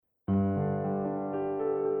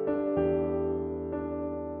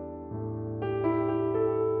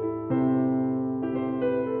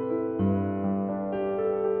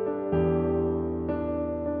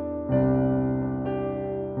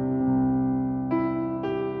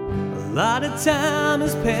lot of time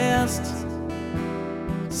has passed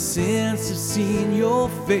since I've seen your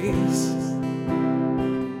face.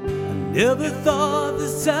 I never thought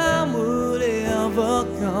this time would ever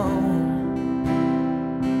come.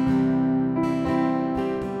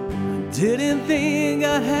 I didn't think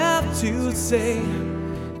I'd have to say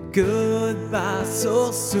goodbye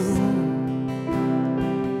so soon.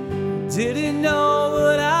 Didn't know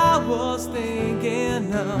what I was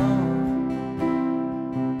thinking of.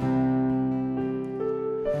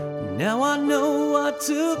 Now I know I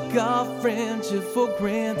took our friendship for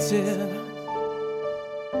granted.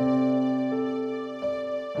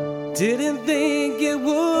 Didn't think it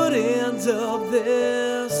would end up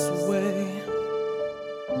this way.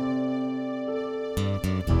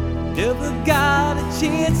 Never got a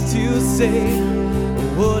chance to say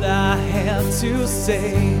what I had to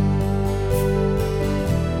say.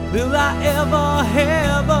 Will I ever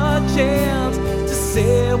have a chance to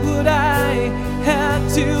say what I had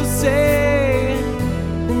to say?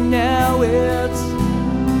 And now it's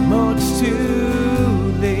much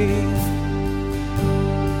too late.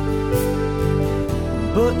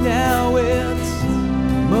 But now it's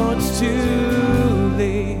much too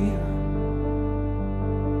late.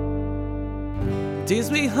 Days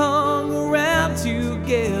we hung around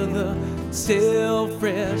together, still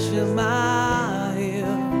fresh in my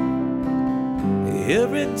head.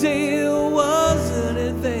 Every day was an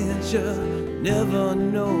adventure, never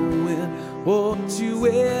knowing what to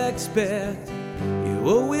expect. You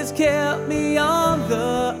always kept me on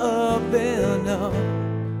the up and up,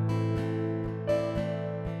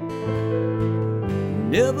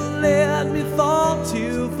 never let me fall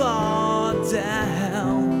too far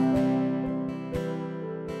down.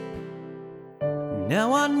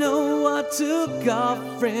 Now I know I took our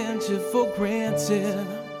friendship for granted.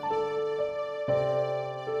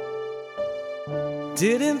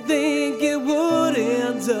 Didn't think it would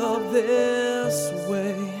end up this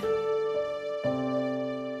way.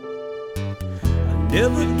 I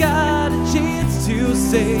never got a chance to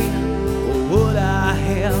say what I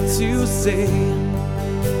had to say.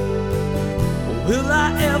 Will I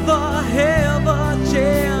ever have a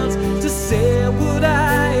chance to say what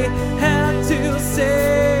I had to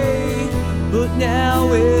say? But now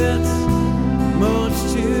it's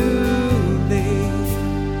much too late.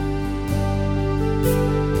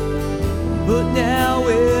 But now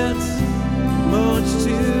it's much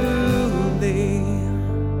too late.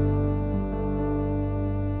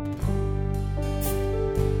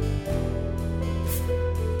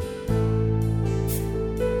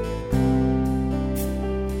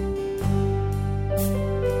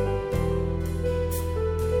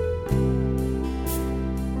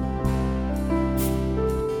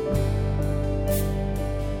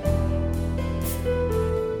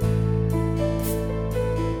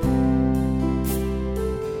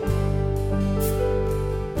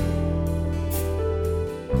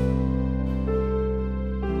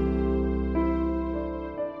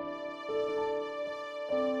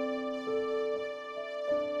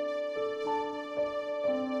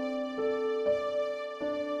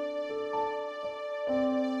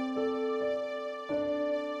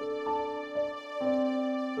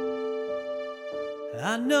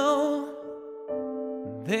 I know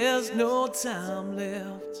there's no time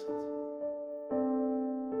left.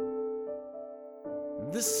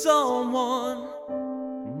 There's someone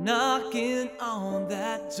knocking on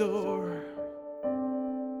that door.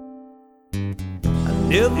 I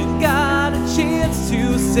never got a chance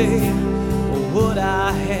to say what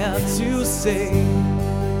I had to say.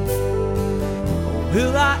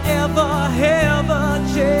 Will I ever have a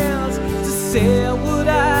chance to say what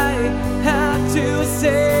I had to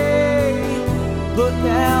say? But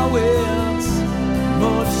now it's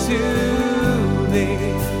much too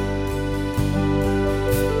late.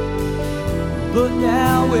 But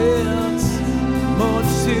now it's much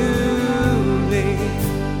too late.